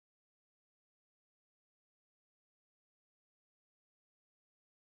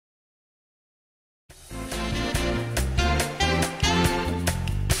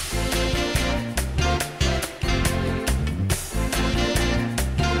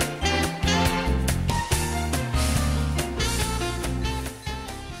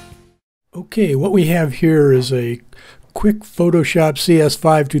Okay, what we have here is a quick Photoshop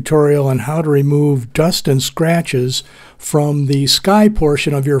CS5 tutorial on how to remove dust and scratches from the sky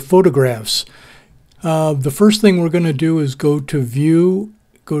portion of your photographs. The first thing we're going to do is go to View,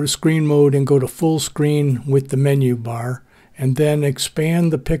 go to Screen Mode, and go to Full Screen with the menu bar, and then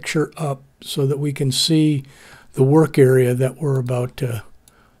expand the picture up so that we can see the work area that we're about to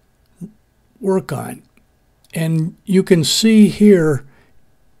work on. And you can see here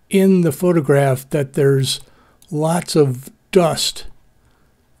in the photograph that there's lots of dust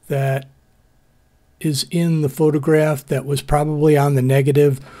that is in the photograph that was probably on the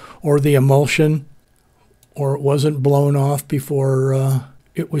negative or the emulsion, or it wasn't blown off before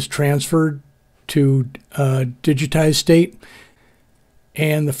it was transferred to digitized state.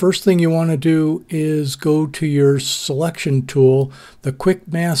 And the first thing you want to do is go to your selection tool, the Quick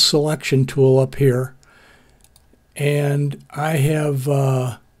Mask Selection tool up here. And I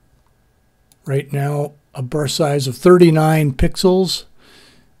have right now a brush size of 39 pixels,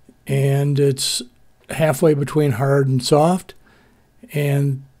 and it's halfway between hard and soft.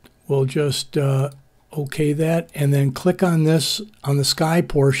 And we'll just OK that, and then click on this on the sky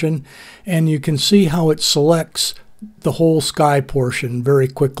portion, and you can see how it selects the whole sky portion very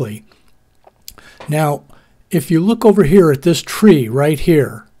quickly. Now, if you look over here at this tree right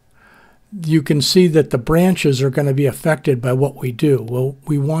here, you can see that the branches are going to be affected by what we do. Well,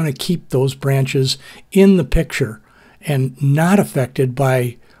 we want to keep those branches in the picture and not affected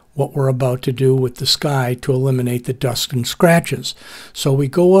by what we're about to do with the sky to eliminate the dust and scratches. So we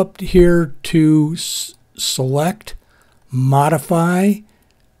go up here to Select, Modify,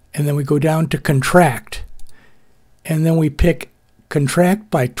 and then we go down to Contract. And then we pick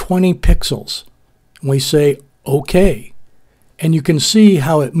Contract by 20 pixels. And we say OK. And you can see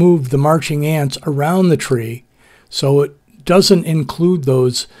how it moved the marching ants around the tree, so it doesn't include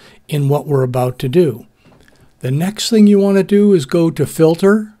those in what we're about to do. The next thing you want to do is go to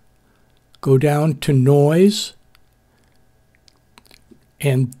Filter, go down to Noise,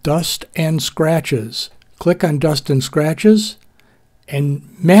 and Dust and Scratches. Click on Dust and Scratches, and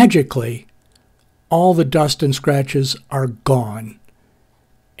magically all the dust and scratches are gone.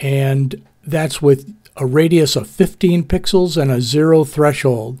 And that's with a radius of 15 pixels and a 0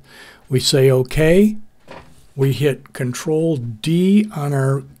 threshold. We say OK. We hit Control D on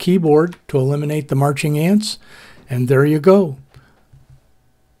our keyboard to eliminate the marching ants. And there you go.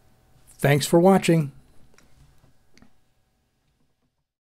 Thanks for watching.